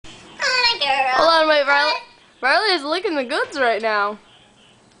Riley's licking the goods right now.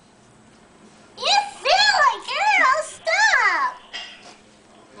 You silly girl, stop!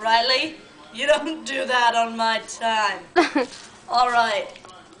 Riley, you don't do that on my time. All right.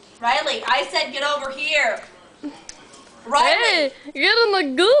 Riley, I said get over here. Riley. Hey, get in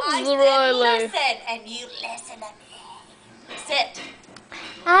the goods, I said Riley. listen, and you listen to me. Sit.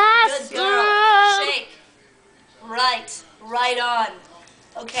 Good girl. Shake. Right on.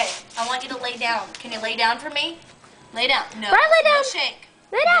 Okay, I want you to lay down. Can you lay down for me? Lay down. No. Riley, down. No shake.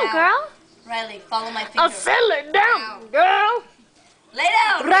 Lay down, girl. Riley, follow my fingers. I said lay down, girl. Lay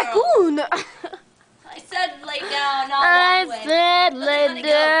down, girl. Raccoon. I said lay down, not I walk away. said Look lay at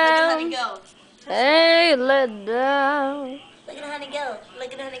honey down. go. Hey, lay down. Look at honey go.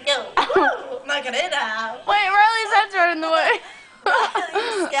 Look at honey go. Look at it now. Wait, Riley's head's right in the way.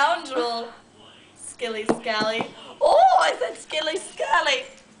 You scoundrel. Skilly scally. Oh, I said skilly scally.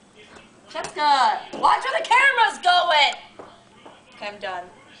 Jessica, watch where the camera's going. Okay, I'm done.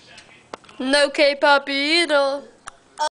 No K-pop either.